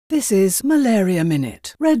This is Malaria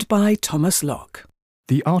Minute, read by Thomas Locke.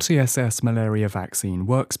 The RTSS malaria vaccine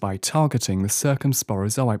works by targeting the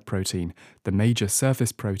circumsporozoite protein, the major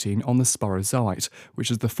surface protein on the sporozoite,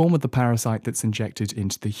 which is the form of the parasite that's injected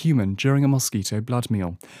into the human during a mosquito blood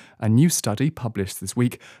meal. A new study published this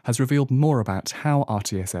week has revealed more about how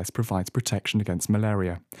RTSS provides protection against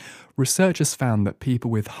malaria. Researchers found that people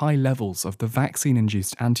with high levels of the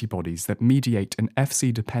vaccine-induced antibodies that mediate an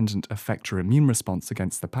Fc-dependent effector immune response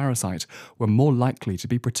against the parasite were more likely to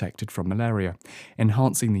be protected from malaria.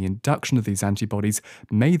 Enhancing the induction of these antibodies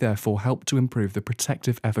may therefore help to improve the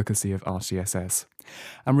protective efficacy of RTSS.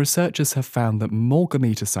 And researchers have found that more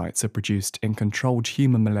gametocytes are produced in controlled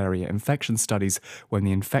human malaria infection studies when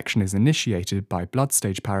the infection is initiated by blood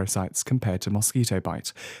stage parasites compared to mosquito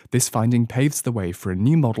bite. This finding paves the way for a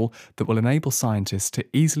new model that will enable scientists to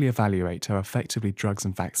easily evaluate how effectively drugs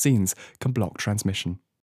and vaccines can block transmission.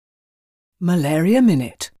 Malaria Minute.